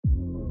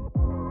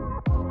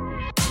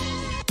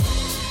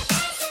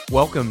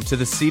Welcome to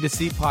the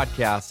C2C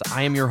podcast.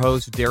 I am your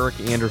host, Derek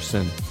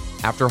Anderson.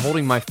 After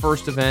holding my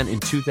first event in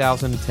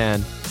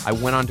 2010, I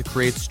went on to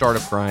create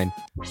Startup Grind,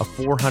 a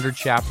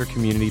 400-chapter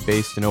community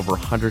based in over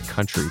 100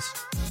 countries.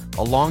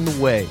 Along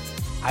the way,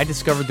 I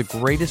discovered the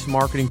greatest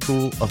marketing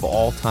tool of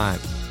all time,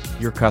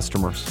 your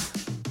customers.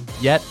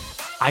 Yet,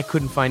 I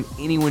couldn't find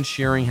anyone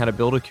sharing how to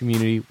build a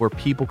community where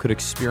people could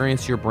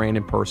experience your brand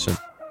in person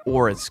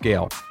or at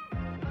scale.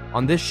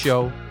 On this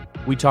show,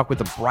 we talk with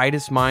the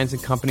brightest minds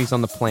and companies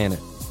on the planet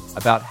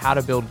about how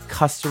to build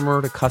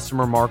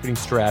customer-to-customer marketing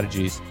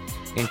strategies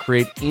and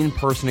create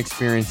in-person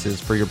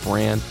experiences for your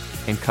brand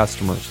and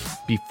customers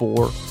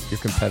before your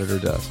competitor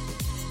does.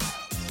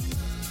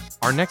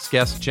 Our next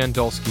guest, Jen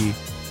Dulski,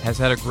 has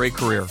had a great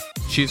career.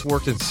 She's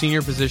worked in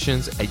senior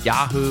positions at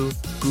Yahoo,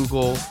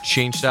 Google,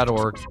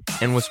 Change.org,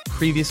 and was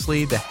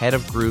previously the head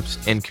of groups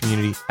and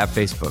community at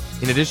Facebook.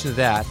 In addition to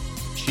that,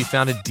 she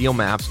founded Deal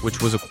Maps,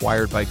 which was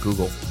acquired by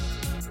Google.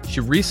 She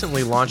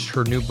recently launched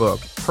her new book,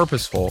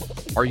 Purposeful,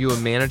 Are You a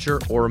Manager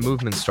or a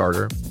Movement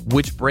Starter?,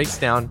 which breaks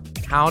down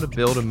how to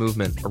build a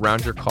movement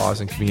around your cause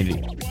and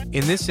community.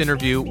 In this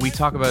interview, we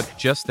talk about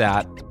just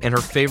that and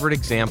her favorite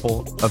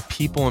example of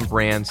people and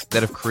brands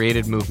that have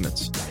created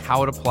movements,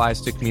 how it applies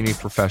to community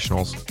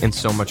professionals, and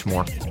so much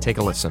more. Take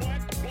a listen.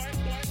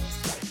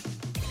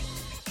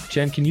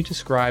 Jen, can you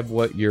describe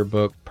what your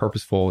book,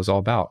 Purposeful, is all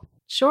about?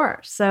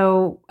 Sure.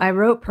 So I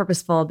wrote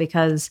Purposeful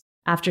because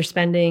after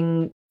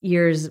spending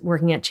years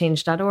working at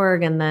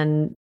Change.org and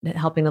then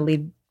helping to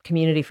lead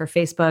community for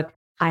Facebook,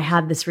 I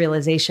had this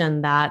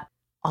realization that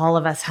all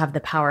of us have the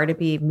power to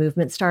be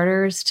movement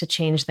starters to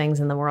change things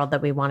in the world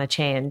that we want to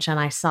change. And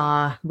I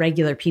saw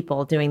regular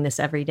people doing this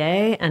every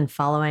day and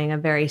following a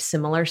very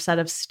similar set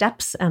of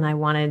steps. And I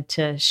wanted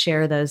to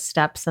share those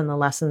steps and the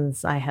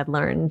lessons I had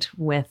learned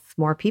with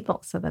more people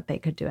so that they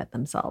could do it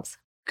themselves.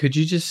 Could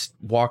you just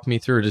walk me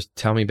through, just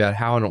tell me about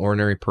how an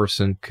ordinary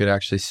person could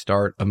actually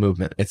start a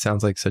movement? It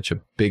sounds like such a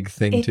big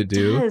thing to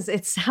do. It does.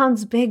 It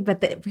sounds big,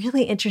 but the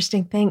really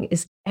interesting thing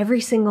is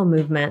every single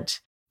movement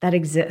that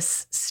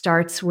exists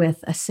starts with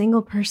a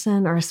single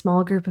person or a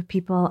small group of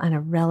people and a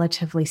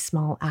relatively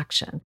small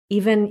action.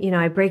 Even,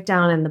 I break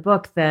down in the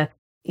book the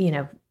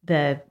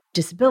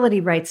disability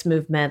rights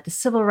movement, the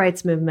civil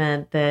rights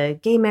movement, the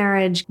gay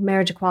marriage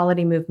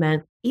equality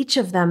movement. Each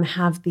of them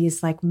have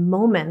these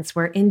moments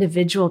where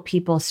individual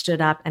people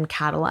stood up and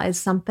catalyzed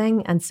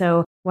something. And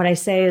so what I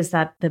say is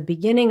that the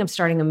beginning of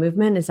starting a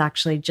movement is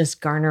actually just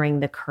garnering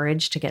the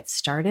courage to get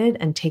started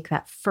and take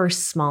that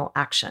first small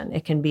action.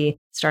 It can be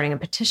starting a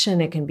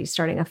petition, it can be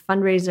starting a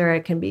fundraiser,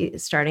 it can be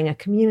starting a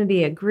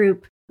community, a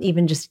group,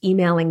 even just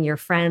emailing your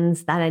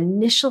friends. That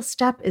initial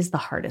step is the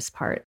hardest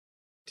part.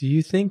 Do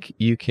you think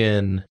you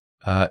can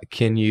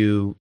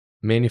you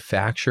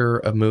manufacture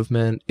a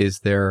movement?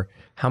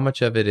 How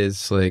much of it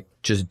is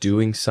just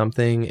doing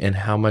something and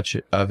how much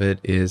of it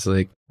is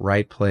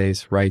right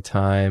place, right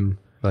time,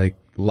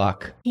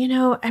 luck?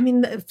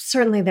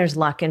 Certainly there's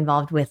luck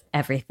involved with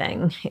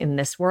everything in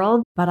this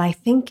world, but I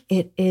think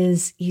it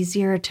is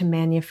easier to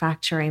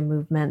manufacture a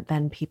movement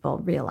than people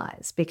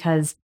realize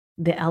because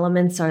the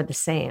elements are the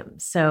same.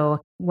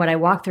 So what I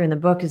walk through in the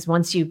book is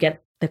once you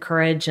get the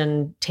courage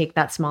and take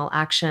that small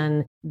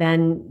action,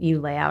 then you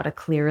lay out a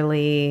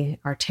clearly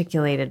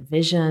articulated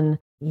vision.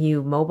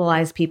 You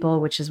mobilize people,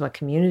 which is what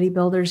community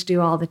builders do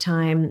all the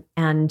time.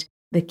 And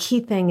the key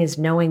thing is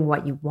knowing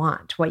what you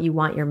want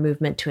your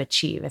movement to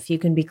achieve. If you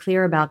can be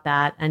clear about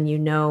that and you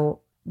know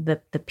the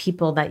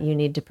people that you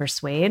need to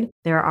persuade,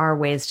 there are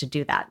ways to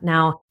do that.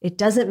 Now, it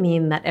doesn't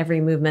mean that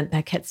every movement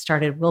that gets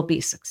started will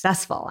be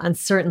successful, and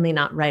certainly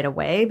not right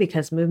away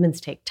because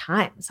movements take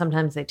time.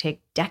 Sometimes they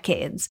take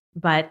decades,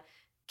 but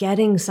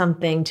getting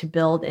something to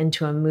build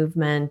into a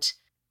movement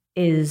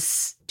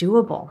is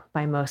doable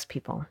by most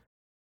people.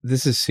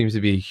 This seems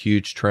to be a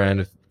huge trend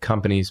of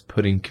companies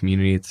putting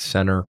community at the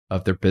center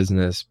of their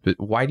business. But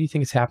why do you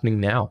think it's happening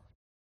now?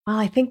 Well,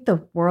 I think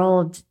the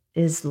world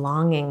is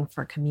longing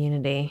for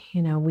community.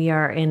 We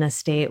are in a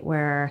state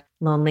where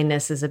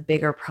loneliness is a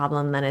bigger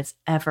problem than it's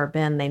ever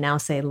been. They now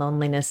say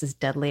loneliness is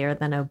deadlier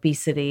than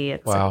obesity.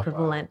 It's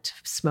equivalent to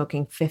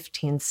smoking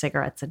 15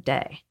 cigarettes a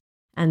day.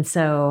 And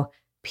so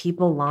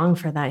people long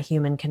for that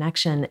human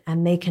connection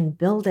and they can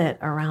build it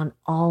around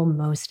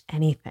almost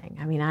anything.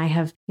 I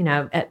have,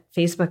 at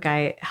Facebook,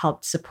 I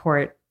helped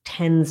support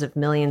tens of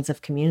millions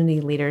of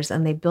community leaders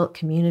and they built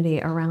community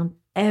around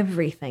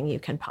everything you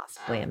can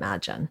possibly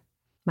imagine.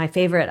 My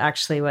favorite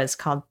actually was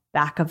called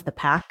Back of the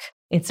Pack.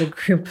 It's a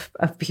group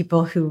of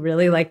people who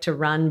really like to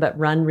run, but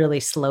run really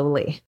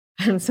slowly.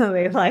 And so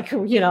they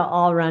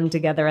all run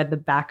together at the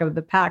back of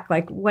the pack.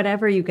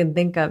 Whatever you can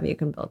think of, you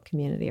can build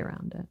community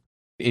around it.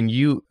 And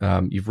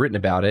you've written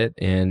about it,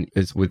 and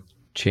it's with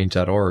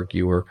Change.org,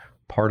 you were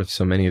part of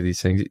so many of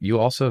these things. You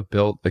also have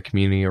built a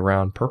community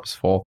around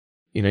Purposeful.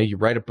 You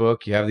write a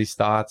book, you have these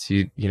thoughts,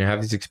 you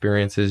have these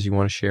experiences, you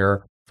want to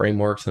share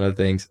frameworks and other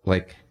things.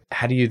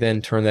 How do you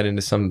then turn that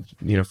into some,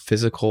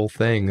 physical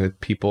thing with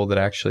people that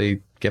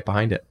actually get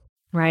behind it?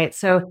 Right.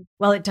 So,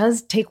 well, it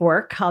does take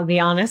work. I'll be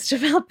honest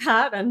about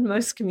that. And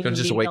most You don't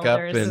community just wake up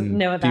builders and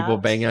know people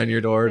that. bang on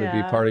your door to be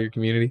Yeah. part of your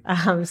community.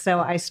 So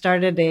I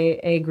started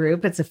a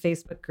group. It's a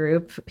Facebook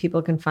group.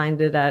 People can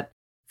find it at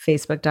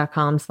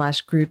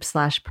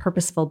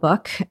facebook.com/group/purposeful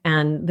book.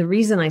 And the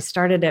reason I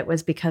started it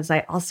was because I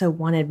also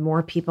wanted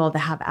more people to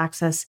have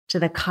access to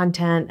the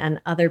content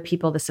and other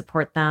people to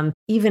support them,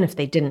 even if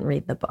they didn't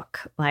read the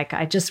book. Like,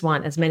 I just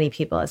want as many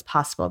people as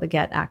possible to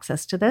get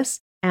access to this.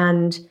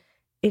 And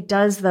it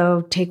does,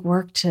 though, take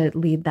work to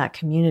lead that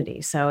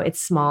community. So it's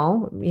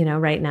small.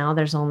 Right now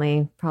there's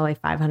only probably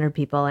 500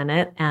 people in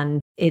it. And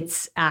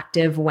it's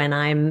active when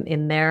I'm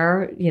in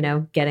there,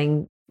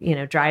 getting,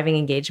 driving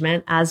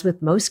engagement. As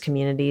with most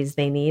communities,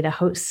 they need a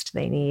host,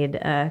 they need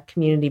a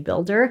community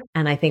builder.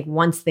 And I think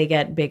once they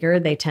get bigger,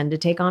 they tend to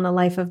take on a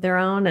life of their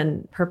own.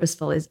 And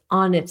Purposeful is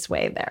on its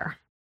way there.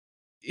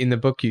 In the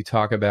book, you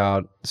talk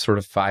about sort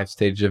of 5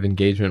 stages of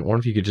engagement. I wonder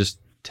if you could just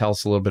tell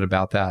us a little bit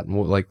about that. And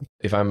like,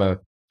 if I'm a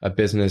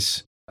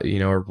business,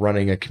 or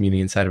running a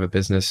community inside of a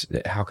business,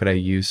 how could I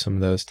use some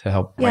of those to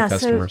help my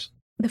customers? So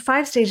the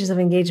 5 stages of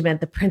engagement,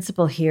 the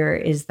principle here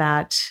is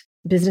that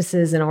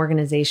businesses and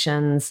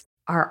organizations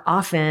are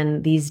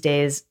often these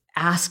days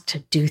asked to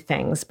do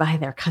things by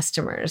their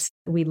customers.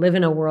 We live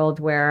in a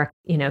world where,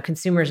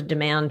 consumers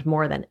demand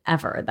more than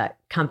ever that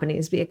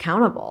companies be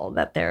accountable,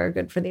 that they're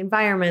good for the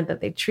environment,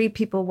 that they treat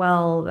people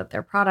well, that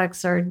their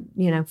products are,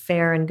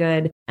 fair and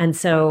good. And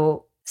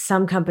so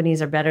some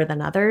companies are better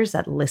than others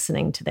at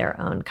listening to their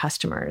own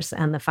customers.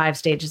 And the 5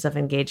 stages of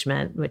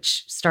engagement,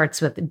 which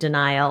starts with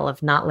denial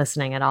of not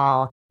listening at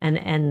all and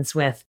ends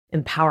with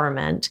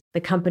empowerment.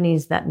 The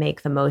companies that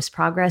make the most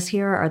progress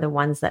here are the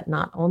ones that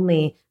not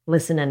only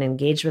listen and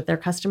engage with their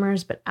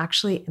customers, but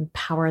actually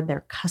empower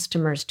their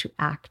customers to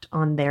act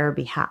on their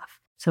behalf.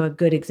 So a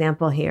good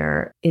example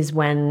here is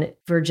when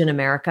Virgin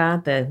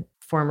America, the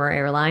former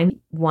airline,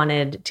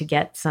 wanted to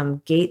get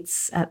some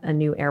gates at a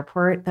new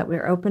airport that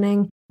we're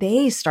opening.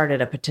 They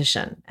started a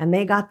petition and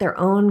they got their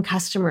own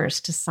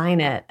customers to sign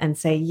it and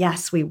say,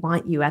 yes, we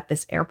want you at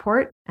this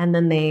airport. And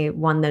then they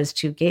won those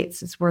 2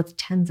 gates. It's worth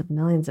tens of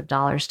millions of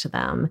dollars to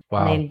them.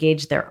 Wow. And they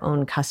engaged their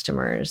own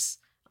customers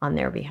on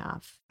their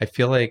behalf. I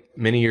feel like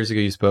many years ago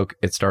you spoke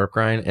at Startup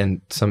Grind,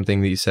 and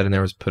something that you said in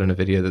there was put in a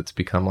video that's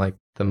become like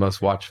the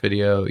most watched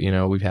video,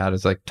 we've had,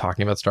 is like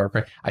talking about Startup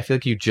Grind. I feel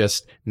like you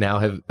just now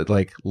have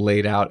like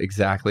laid out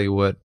exactly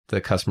what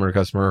the customer to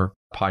customer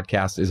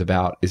podcast is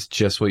about, is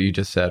just what you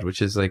just said,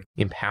 which is like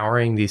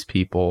empowering these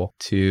people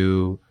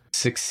to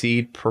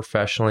succeed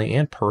professionally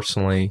and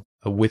personally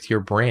with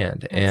your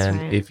brand. That's and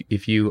right.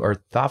 if you are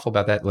thoughtful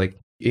about that, like,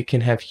 it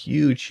can have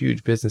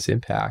huge business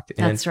impact.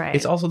 And That's right.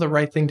 It's also the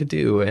right thing to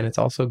do, and it's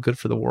also good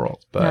for the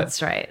world. But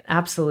that's right.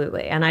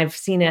 Absolutely. And I've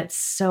seen it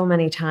so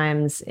many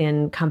times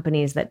in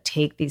companies that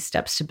take these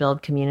steps to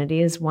build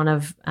communities. One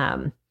of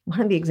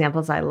the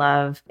examples I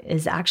love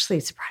is actually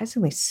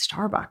surprisingly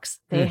Starbucks.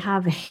 They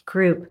have a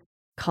group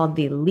called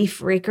the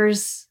Leaf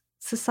Rakers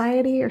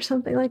Society or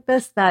something like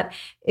this that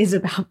is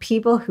about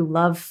people who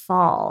love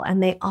fall,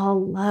 and they all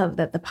love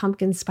that the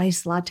pumpkin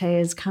spice latte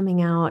is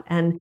coming out,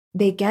 and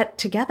they get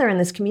together in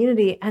this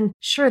community. And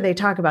sure, they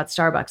talk about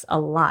Starbucks a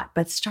lot,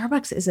 but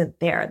Starbucks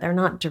isn't there. They're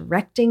not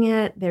directing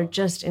it. They're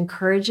just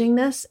encouraging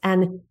this.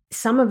 And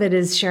some of it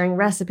is sharing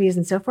recipes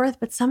and so forth,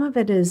 but some of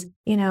it is,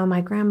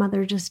 my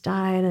grandmother just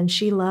died and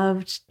she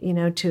loved,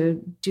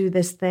 to do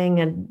this thing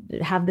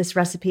and have this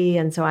recipe.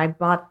 And so I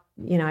bought,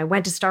 I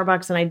went to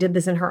Starbucks and I did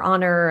this in her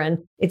honor.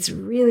 And it's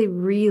really,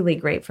 really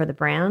great for the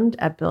brand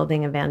at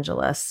building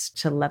evangelists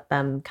to let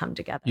them come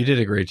together. You did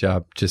a great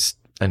job.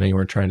 I know you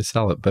weren't trying to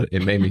sell it, but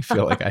it made me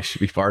feel like I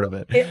should be part of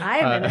it.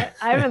 I'm in it.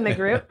 I'm in the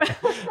group.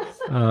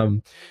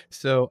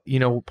 So,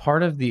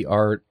 part of the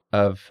art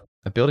of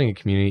building a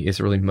community is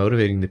really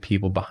motivating the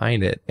people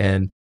behind it.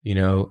 And,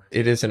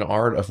 it is an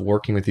art of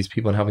working with these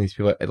people and helping these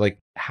people. Like,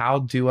 how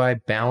do I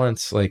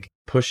balance like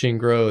pushing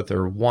growth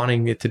or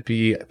wanting it to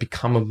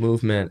become a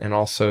movement, and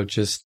also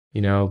just,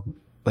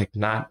 like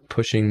not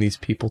pushing these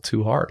people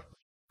too hard?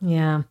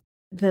 Yeah.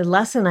 The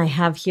lesson I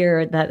have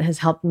here that has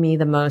helped me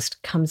the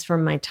most comes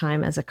from my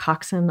time as a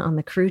coxswain on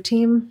the crew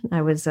team. I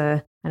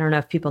don't know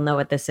if people know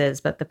what this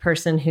is, but the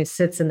person who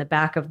sits in the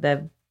back of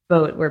the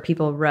boat where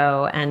people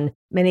row. And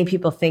many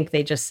people think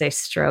they just say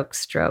stroke,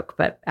 stroke,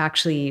 but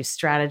actually you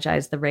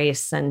strategize the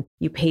race and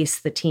you pace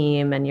the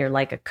team and you're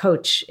like a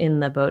coach in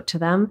the boat to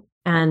them.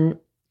 And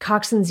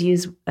coxswains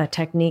use a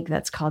technique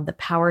that's called the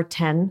Power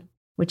 10,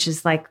 which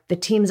is like the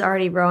team's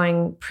already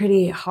rowing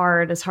pretty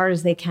hard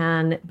as they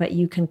can, but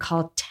you can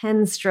call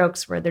 10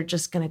 strokes where they're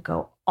just going to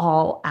go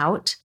all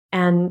out.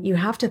 And you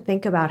have to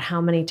think about how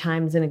many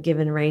times in a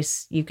given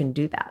race you can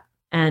do that.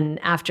 And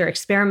after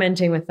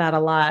experimenting with that a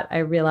lot, I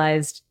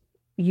realized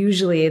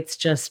usually it's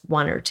just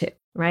 1 or 2,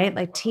 right?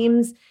 Like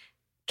teams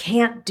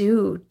can't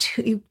do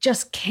 2, you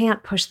just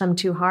can't push them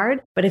too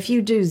hard. But if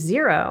you do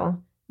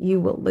 0, you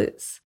will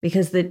lose,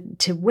 because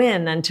to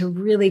win and to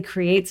really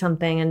create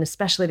something, and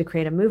especially to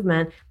create a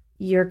movement,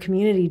 your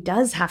community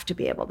does have to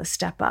be able to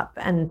step up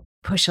and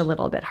push a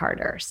little bit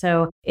harder.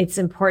 So it's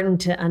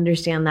important to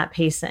understand that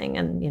pacing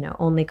and,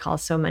 only call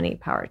so many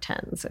power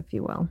 10s, if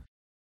you will.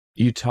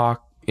 You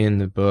talk in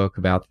the book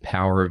about the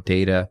power of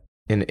data.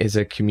 And as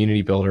a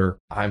community builder,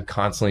 I'm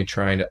constantly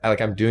trying to,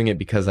 I'm doing it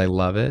because I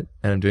love it.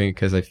 And I'm doing it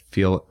because I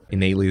feel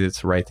innately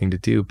that's the right thing to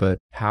do. But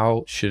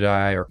how should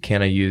I or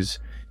can I use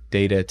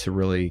data to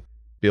really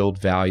build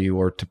value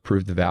or to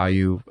prove the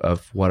value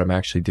of what I'm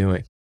actually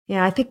doing?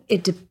 Yeah, I think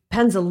it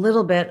depends a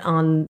little bit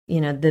on,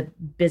 the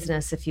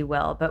business, if you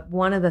will. But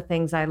one of the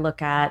things I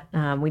look at,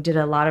 we did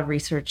a lot of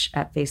research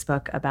at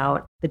Facebook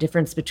about the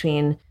difference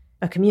between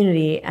a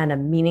community and a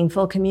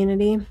meaningful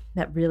community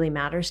that really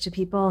matters to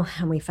people.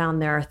 And we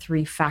found there are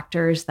 3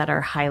 factors that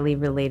are highly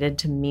related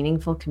to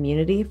meaningful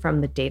community from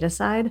the data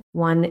side.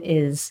 One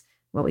is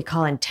what we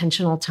call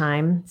intentional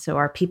time. So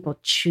are people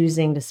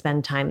choosing to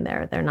spend time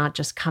there? They're not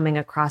just coming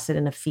across it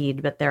in a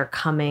feed, but they're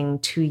coming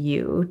to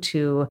you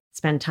to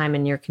spend time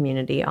in your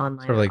community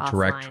online. Sort of like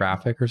direct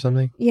traffic or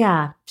something?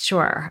 Yeah,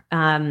 sure.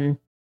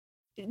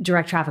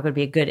 Direct traffic would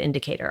be a good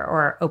indicator,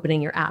 or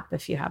opening your app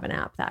if you have an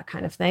app, that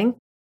kind of thing.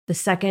 The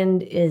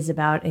second is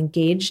about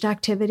engaged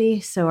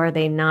activity. So are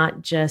they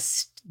not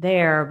just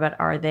there, but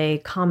are they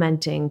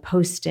commenting,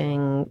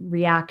 posting,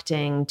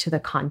 reacting to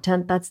the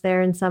content that's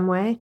there in some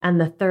way? And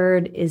the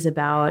third is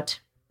about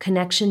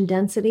connection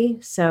density.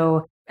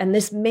 So, and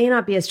this may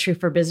not be as true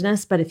for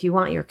business, but if you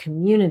want your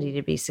community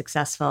to be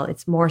successful,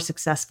 it's more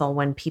successful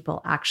when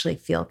people actually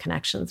feel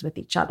connections with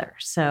each other.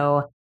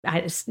 So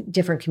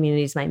different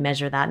communities might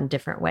measure that in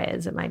different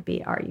ways. It might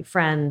be, are you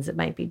friends? It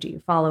might be, do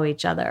you follow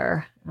each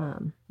other?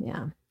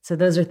 So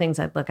those are things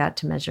I'd look at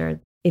to measure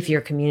if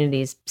your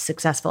community is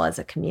successful as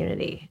a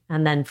community.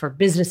 And then for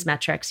business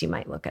metrics, you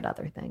might look at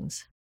other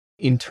things.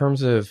 In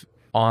terms of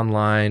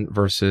online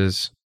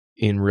versus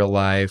in real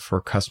life or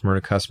customer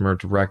to customer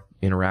direct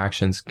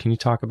interactions, can you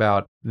talk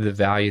about the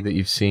value that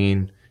you've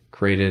seen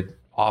created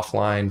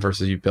offline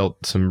versus you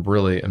built some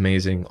really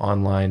amazing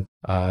online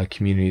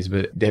communities?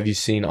 But have you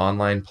seen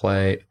online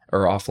play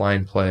or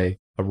offline play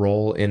a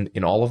role in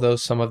all of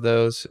those, some of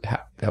those?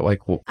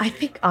 I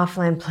think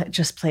offline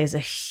just plays a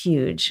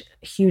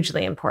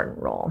hugely important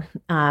role.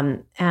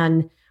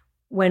 And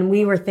when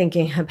we were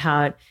thinking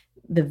about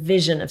the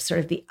vision of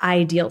sort of the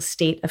ideal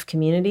state of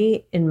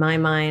community, in my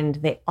mind,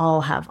 they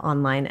all have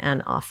online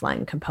and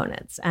offline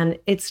components. And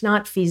it's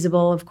not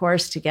feasible, of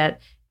course, to get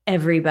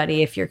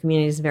everybody, if your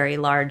community is very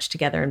large,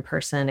 together in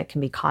person. It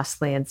can be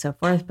costly and so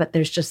forth. But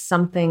there's just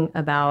something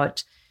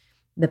about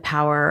the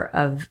power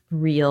of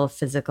real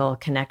physical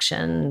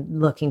connection,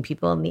 looking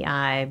people in the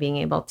eye, being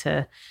able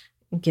to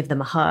give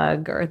them a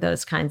hug or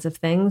those kinds of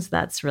things.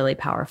 That's really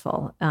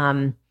powerful.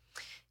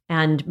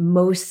 And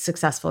most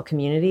successful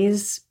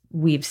communities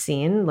we've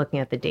seen, looking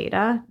at the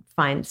data,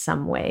 find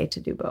some way to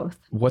do both.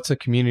 What's a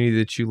community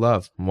that you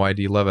love? Why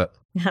do you love it?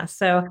 Yeah,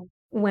 so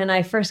when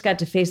I first got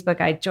to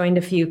Facebook, I joined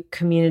a few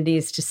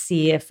communities to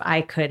see if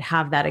I could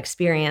have that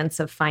experience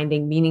of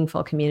finding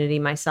meaningful community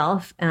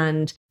myself.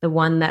 And the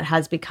one that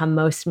has become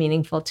most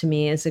meaningful to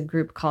me is a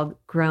group called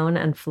Grown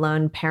and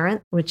Flown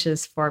Parent, which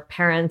is for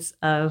parents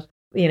of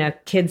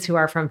kids who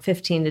are from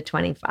 15 to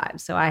 25.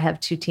 So I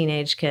have 2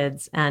 teenage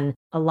kids, and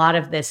a lot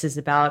of this is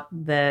about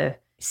the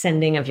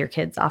sending of your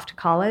kids off to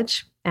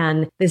college.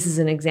 And this is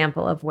an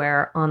example of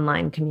where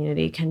online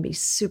community can be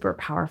super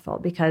powerful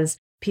because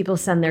people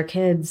send their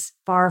kids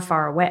far,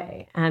 far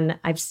away. And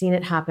I've seen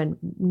it happen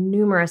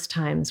numerous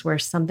times where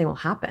something will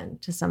happen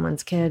to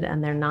someone's kid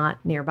and they're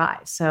not nearby.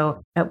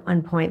 So at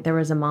one point, there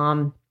was a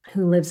mom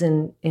who lives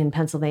in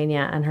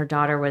Pennsylvania, and her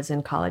daughter was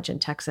in college in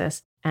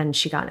Texas, and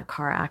she got in a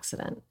car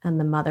accident. And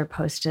the mother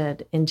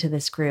posted into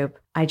this group,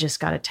 I just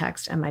got a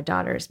text and my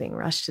daughter is being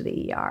rushed to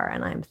the ER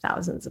and I'm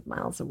thousands of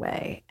miles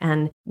away.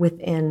 And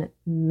within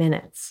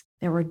minutes,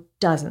 there were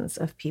dozens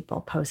of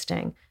people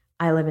posting,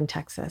 I live in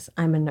Texas.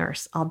 I'm a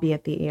nurse. I'll be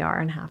at the ER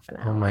in half an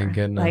hour. Oh my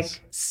goodness.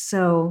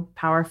 So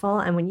powerful.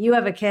 And when you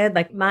have a kid,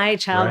 my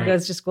child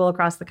goes to school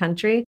across the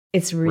country,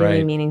 it's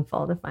really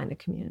meaningful to find a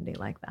community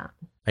like that.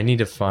 I need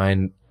to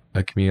find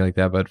a community like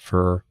that, but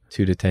for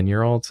 2 to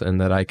 10-year-olds, and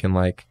that I can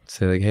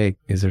say hey,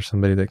 is there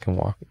somebody that can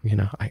walk, take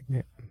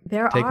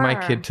my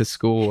kid to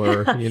school,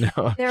 or,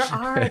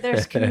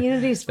 there's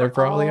communities for there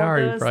probably all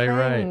are. Those You're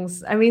probably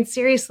things. Right. I mean,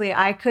 seriously,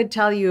 I could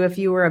tell you if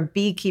you were a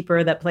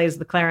beekeeper that plays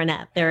the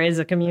clarinet, there is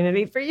a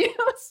community for you.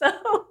 So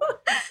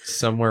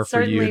somewhere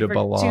for you to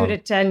belong. Certainly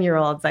for 2 to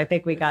 10-year-olds, I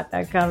think we got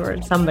that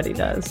covered. Somebody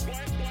does.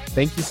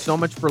 Thank you so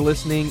much for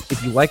listening.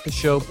 If you like the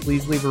show,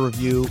 please leave a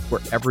review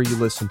wherever you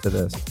listen to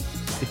this.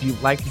 If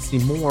you'd like to see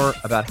more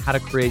about how to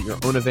create your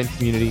own event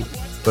community,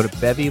 go to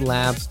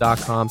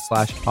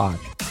bevylabs.com/pod.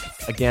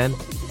 Again,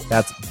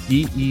 that's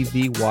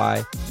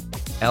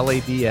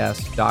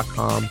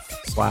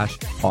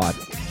BEVYLABS.com/pod.